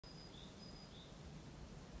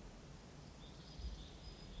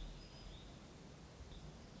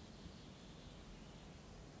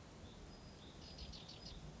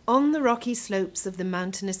On the rocky slopes of the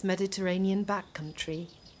mountainous Mediterranean backcountry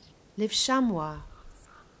live chamois.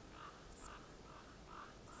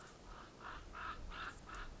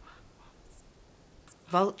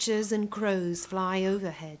 Vultures and crows fly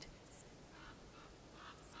overhead.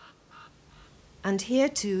 And here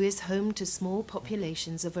too is home to small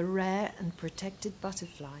populations of a rare and protected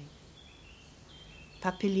butterfly,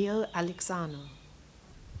 Papilio alexanor.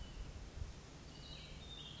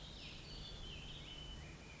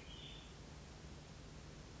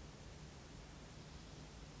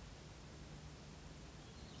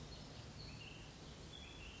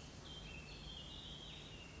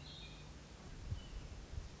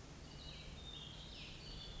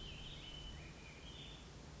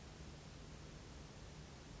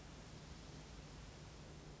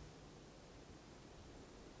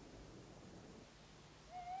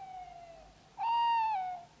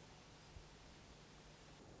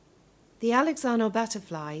 The alexanor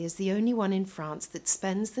butterfly is the only one in France that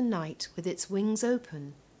spends the night with its wings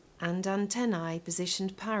open and antennae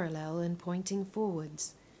positioned parallel and pointing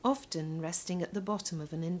forwards, often resting at the bottom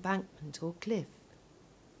of an embankment or cliff.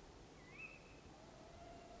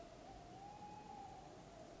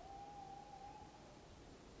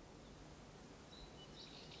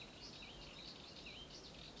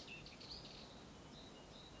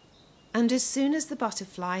 And as soon as the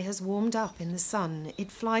butterfly has warmed up in the sun,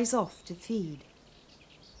 it flies off to feed.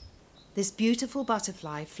 This beautiful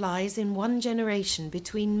butterfly flies in one generation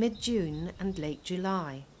between mid-June and late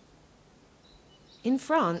July. In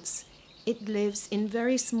France, it lives in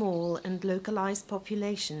very small and localized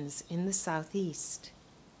populations in the southeast.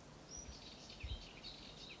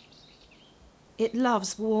 It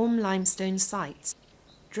loves warm limestone sites,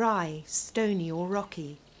 dry, stony or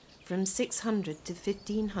rocky, from 600 to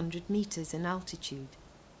 1500 meters in altitude.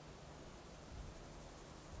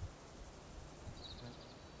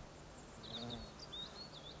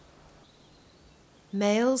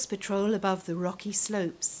 Males patrol above the rocky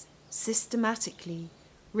slopes, systematically,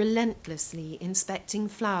 relentlessly inspecting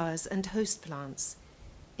flowers and host plants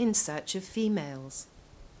in search of females.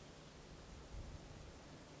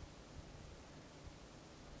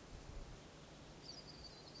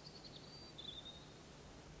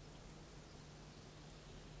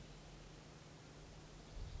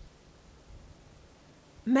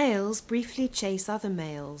 Males briefly chase other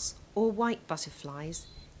males or white butterflies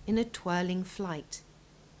in a twirling flight,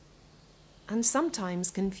 and sometimes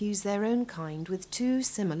confuse their own kind with two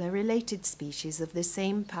similar related species of the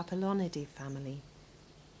same Papilionidae family,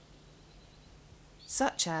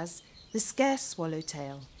 such as the scarce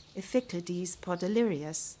swallowtail, Iphiclides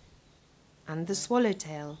podalirius, and the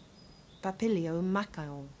swallowtail, Papilio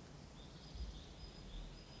alexanor.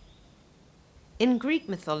 In Greek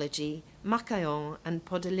mythology, Machaon and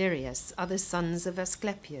Podalirius are the sons of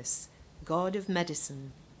Asclepius, god of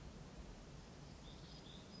medicine,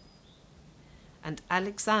 and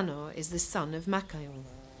Alexanor is the son of Machaon.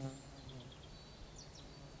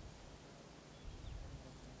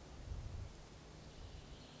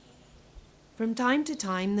 From time to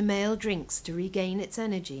time, the male drinks to regain its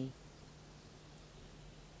energy.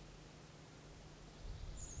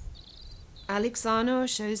 Alexanor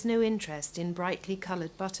shows no interest in brightly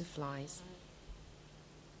coloured butterflies.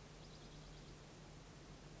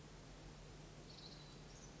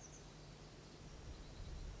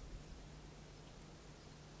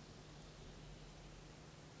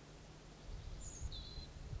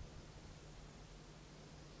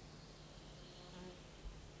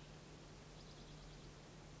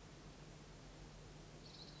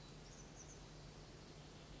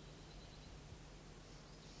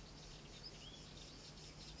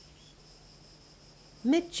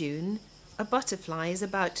 Mid-June, a butterfly is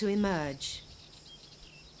about to emerge.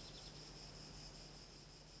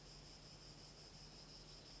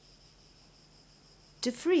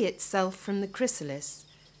 To free itself from the chrysalis,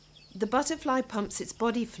 the butterfly pumps its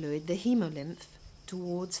body fluid, the hemolymph,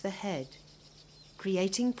 towards the head,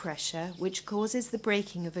 creating pressure which causes the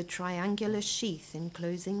breaking of a triangular sheath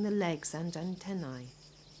enclosing the legs and antennae.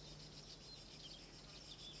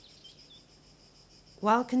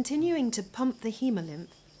 While continuing to pump the hemolymph,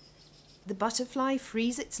 the butterfly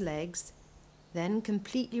frees its legs, then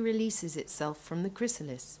completely releases itself from the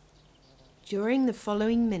chrysalis. During the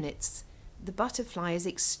following minutes, the butterfly is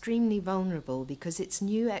extremely vulnerable because its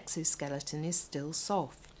new exoskeleton is still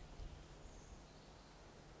soft.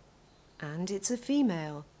 And it's a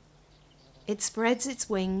female. It spreads its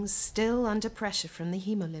wings, still under pressure from the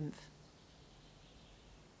hemolymph.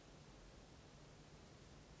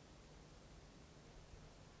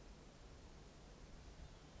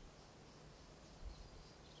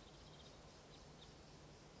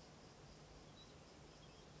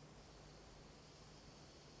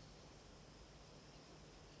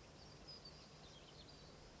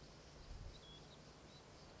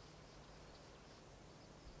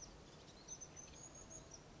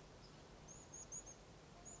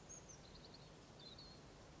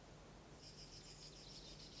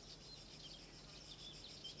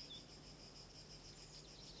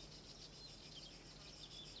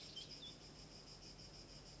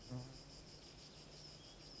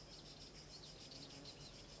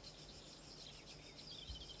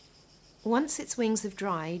 Once its wings have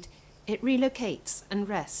dried, it relocates and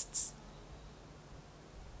rests.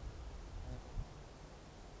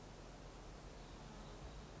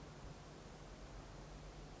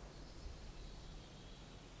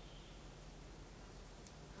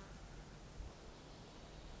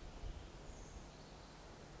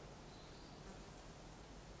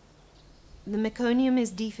 The meconium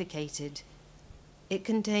is defecated. It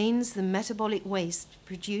contains the metabolic waste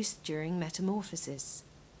produced during metamorphosis.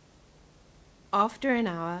 After an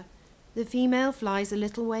hour, the female flies a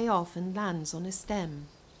little way off and lands on a stem.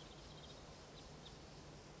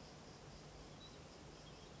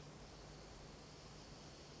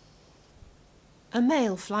 A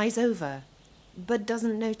male flies over, but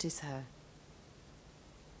doesn't notice her.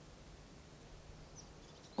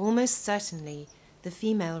 Almost certainly, the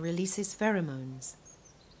female releases pheromones.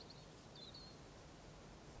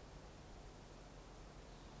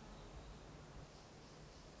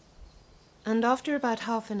 And after about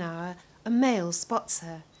half an hour, a male spots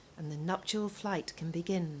her, and the nuptial flight can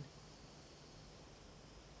begin.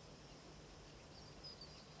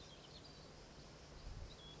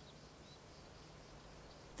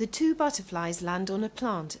 The two butterflies land on a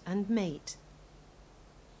plant and mate.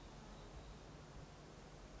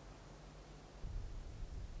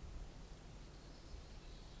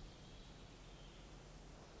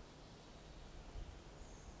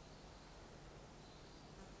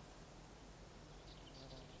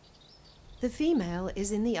 The female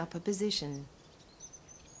is in the upper position.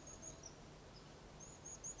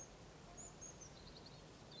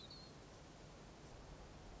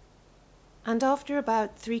 And after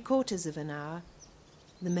about 3/4 of an hour,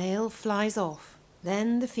 the male flies off.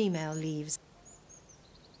 Then the female leaves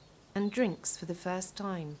and drinks for the first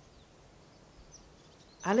time.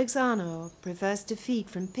 Alexanor prefers to feed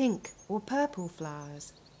from pink or purple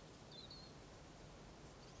flowers.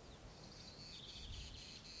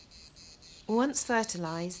 Once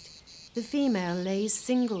fertilized, the female lays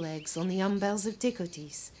single eggs on the umbels of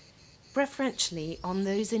Ptychotis, preferentially on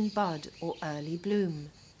those in bud or early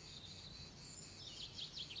bloom.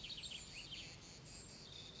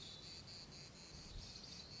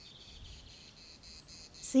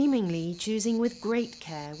 Seemingly choosing with great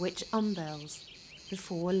care which umbels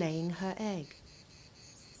before laying her egg.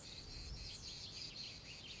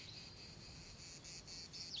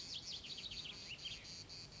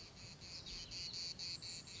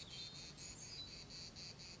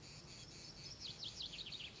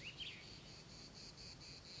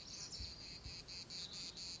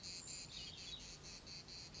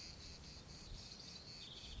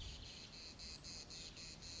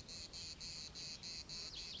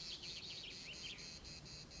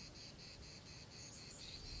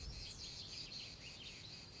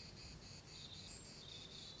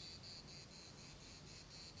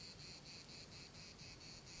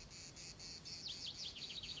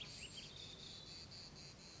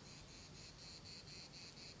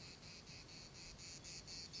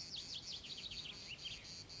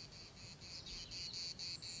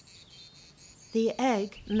 The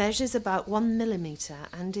egg measures about 1 millimeter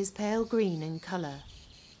and is pale green in colour.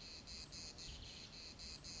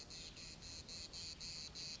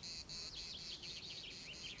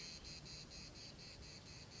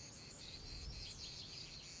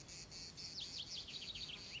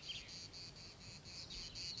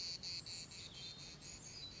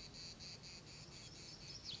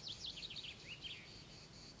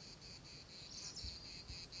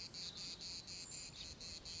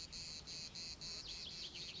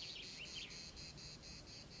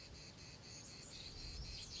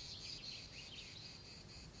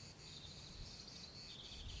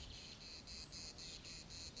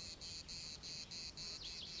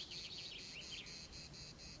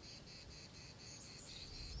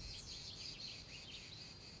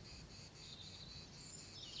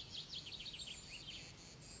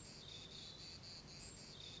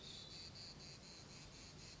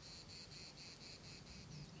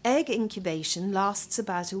 Egg incubation lasts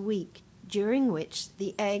about a week, during which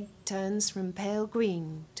the egg turns from pale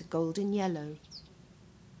green to golden yellow.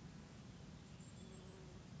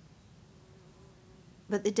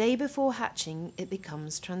 But the day before hatching, it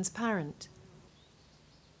becomes transparent.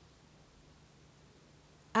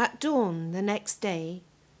 At dawn the next day,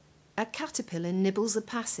 a caterpillar nibbles a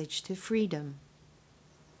passage to freedom.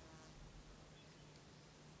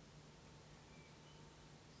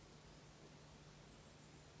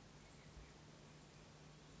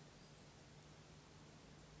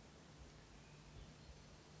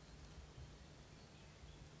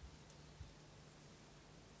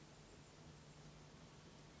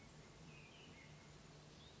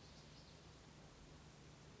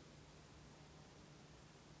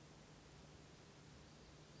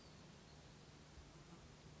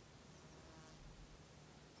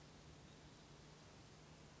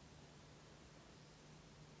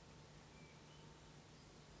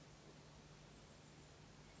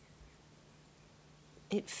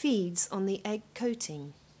 It feeds on the egg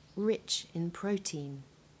coating, rich in protein.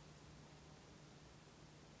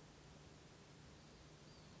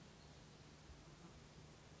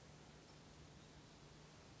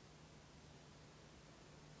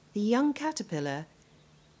 The young caterpillar,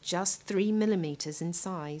 just 3 millimeters in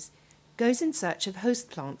size, goes in search of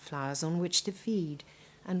host plant flowers on which to feed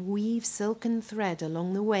and weaves silken thread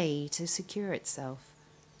along the way to secure itself.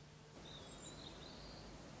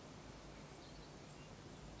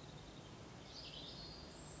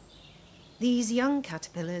 These young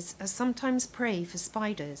caterpillars are sometimes prey for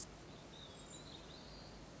spiders.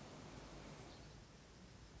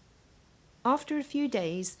 After a few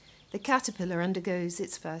days, the caterpillar undergoes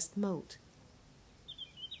its first molt.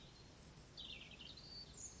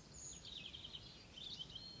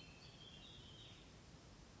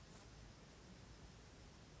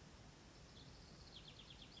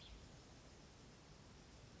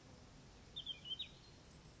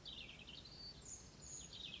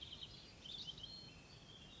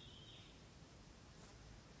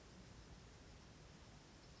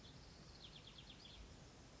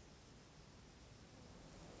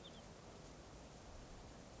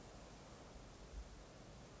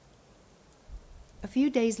 A few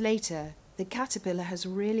days later, the caterpillar has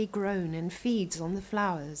really grown and feeds on the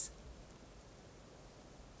flowers.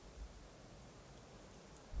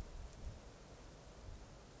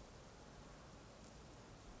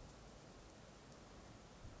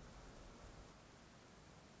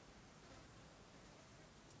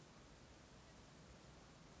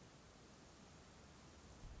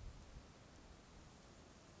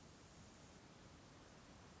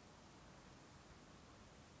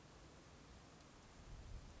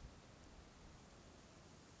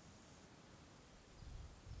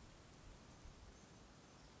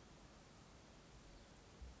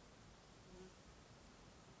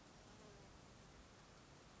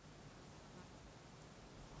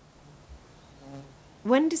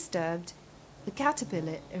 When disturbed, the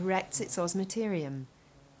caterpillar erects its osmeterium,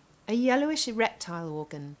 a yellowish erectile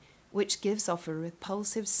organ which gives off a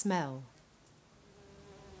repulsive smell.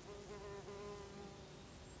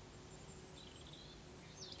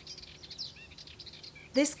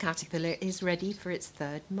 This caterpillar is ready for its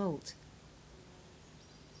third molt.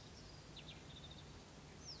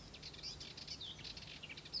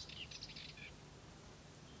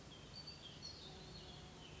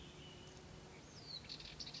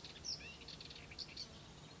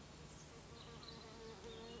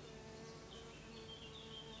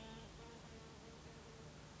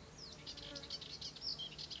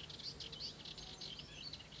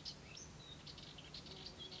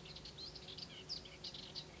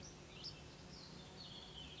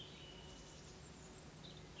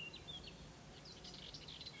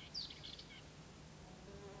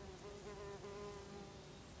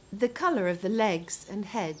 The colour of the legs and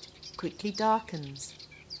head quickly darkens.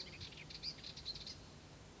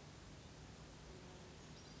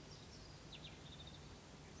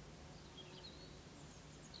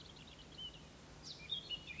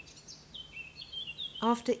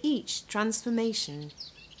 After each transformation,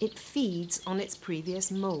 it feeds on its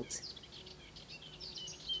previous molt.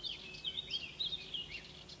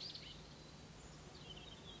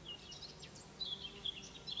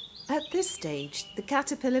 At this stage, the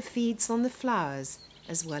caterpillar feeds on the flowers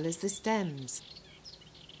as well as the stems.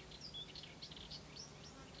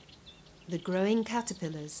 The growing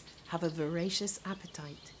caterpillars have a voracious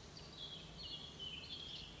appetite.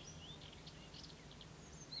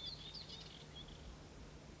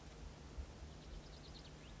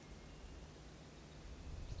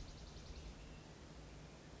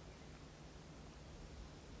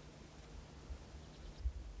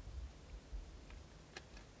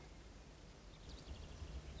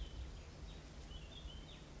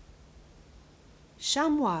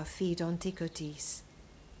 Chamois feed on Ptychotis,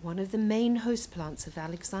 one of the main host plants of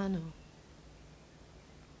alexanor.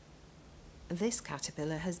 This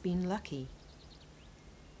caterpillar has been lucky.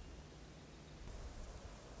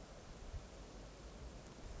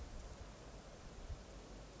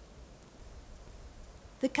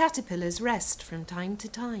 The caterpillars rest from time to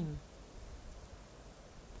time.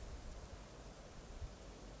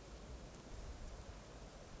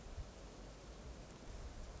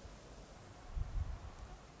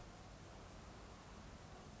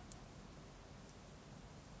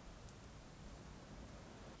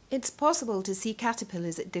 It's possible to see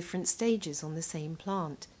caterpillars at different stages on the same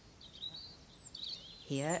plant.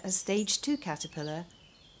 Here a stage 2 caterpillar,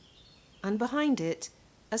 and behind it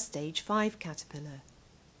a stage 5 caterpillar.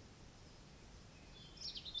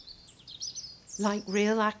 Like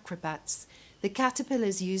real acrobats, The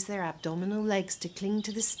caterpillars use their abdominal legs to cling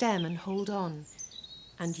to the stem and hold on,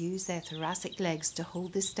 and use their thoracic legs to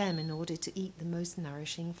hold the stem in order to eat the most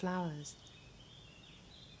nourishing flowers.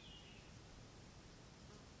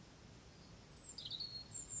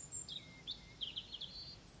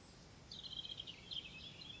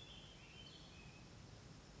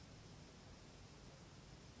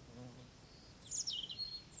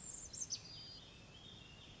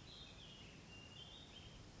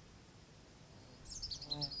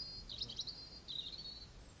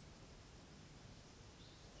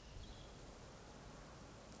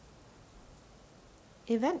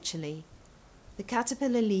 Eventually, the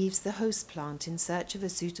caterpillar leaves the host plant in search of a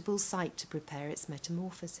suitable site to prepare its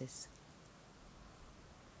metamorphosis.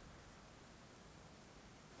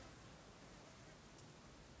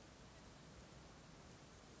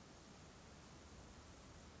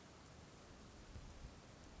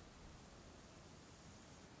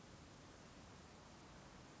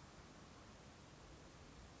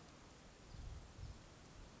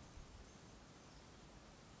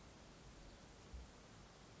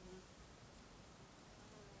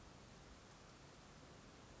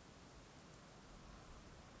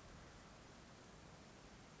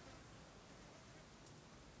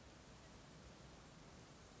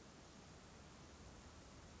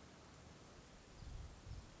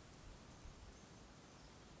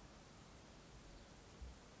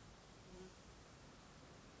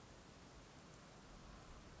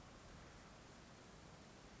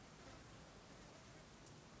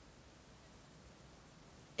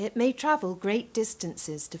 It may travel great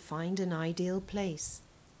distances to find an ideal place.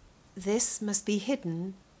 This must be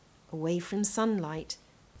hidden, away from sunlight,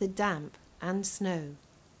 the damp and snow.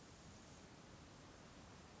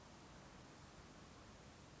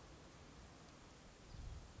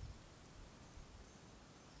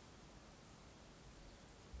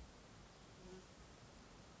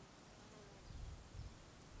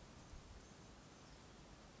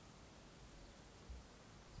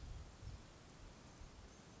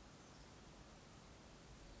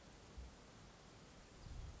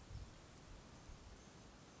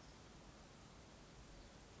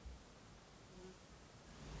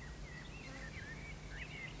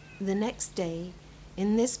 The next day,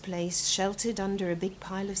 in this place sheltered under a big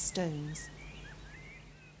pile of stones,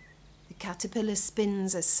 the caterpillar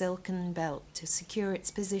spins a silken belt to secure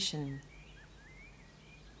its position.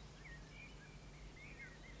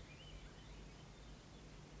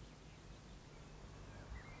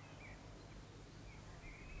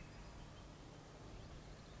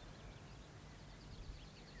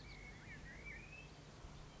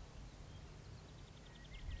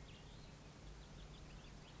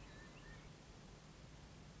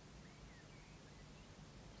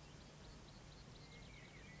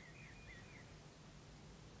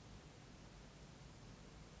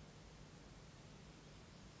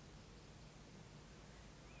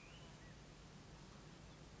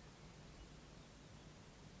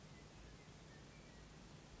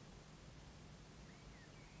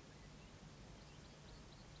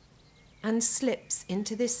 And slips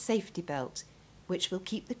into this safety belt, which will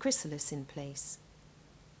keep the chrysalis in place.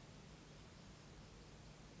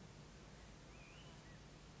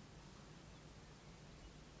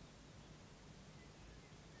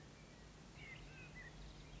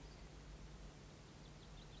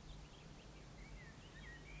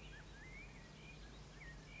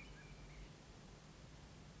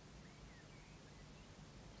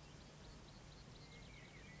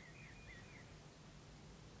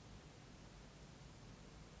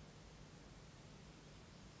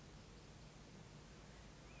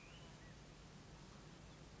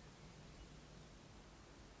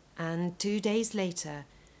 And 2 days later,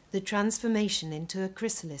 the transformation into a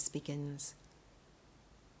chrysalis begins.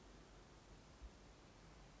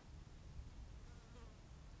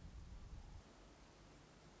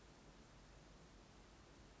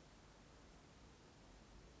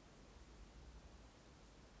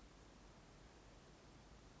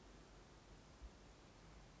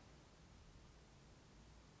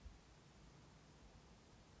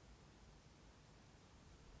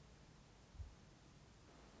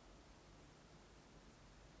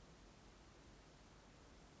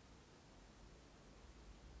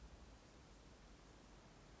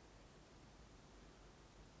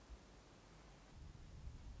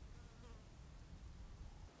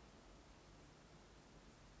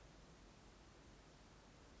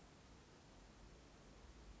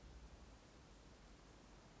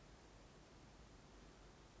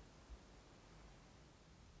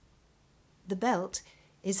 The belt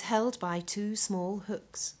is held by 2 small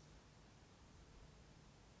hooks.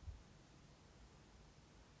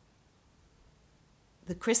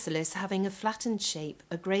 The chrysalis, having a flattened shape,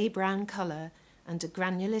 a grey-brown colour and a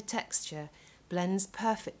granular texture, blends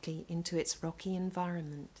perfectly into its rocky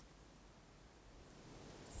environment.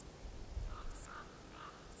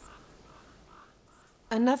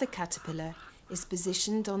 Another caterpillar is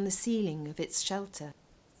positioned on the ceiling of its shelter.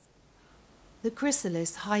 The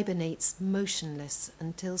chrysalis hibernates motionless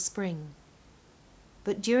until spring,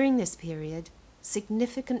 but during this period,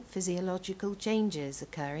 significant physiological changes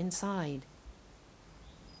occur inside.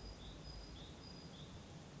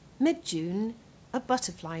 Mid-June, a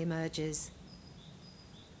butterfly emerges.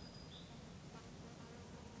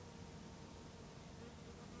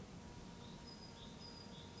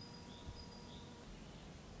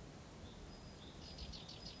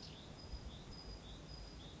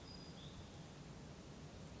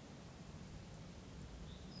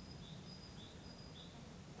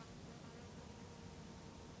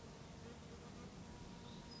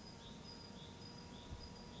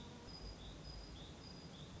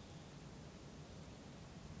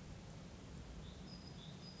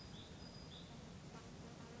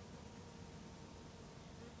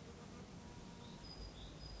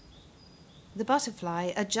 The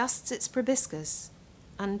butterfly adjusts its proboscis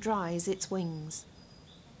and dries its wings.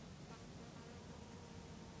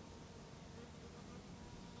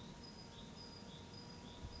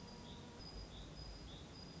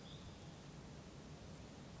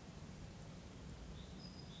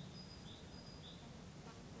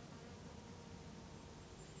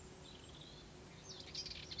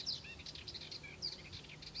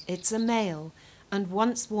 It's a male, and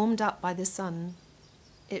once warmed up by the sun,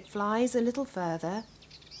 it flies a little further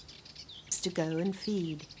to go and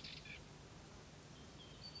feed.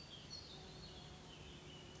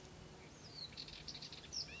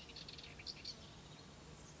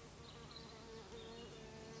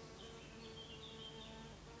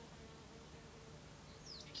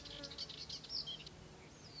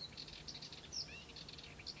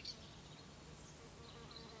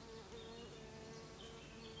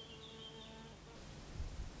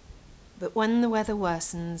 But when the weather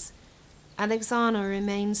worsens, Alexanor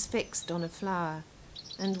remains fixed on a flower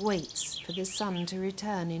and waits for the sun to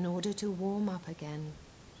return in order to warm up again.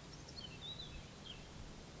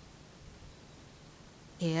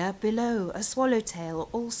 Here below, a swallowtail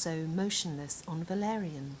also motionless on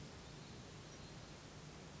valerian.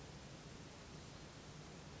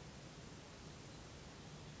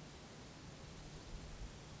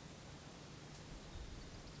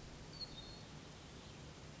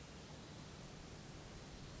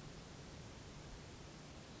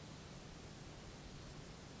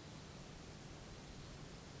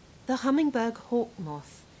 The hummingbird hawk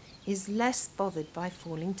moth is less bothered by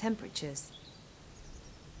falling temperatures.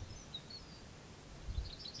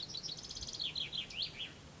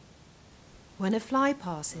 When a fly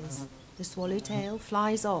passes, the swallowtail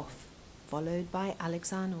flies off, followed by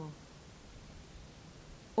Alexanor.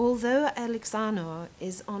 Although Alexanor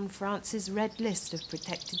is on France's red list of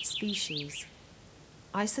protected species,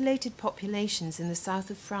 isolated populations in the south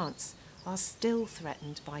of France are still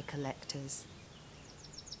threatened by collectors.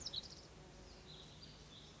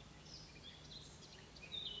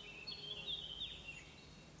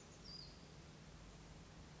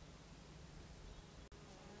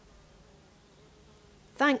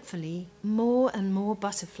 Thankfully, more and more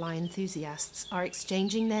butterfly enthusiasts are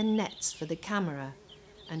exchanging their nets for the camera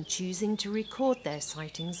and choosing to record their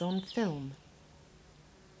sightings on film.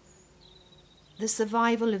 The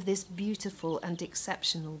survival of this beautiful and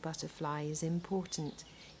exceptional butterfly is important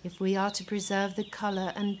if we are to preserve the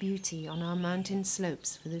colour and beauty on our mountain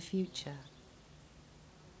slopes for the future.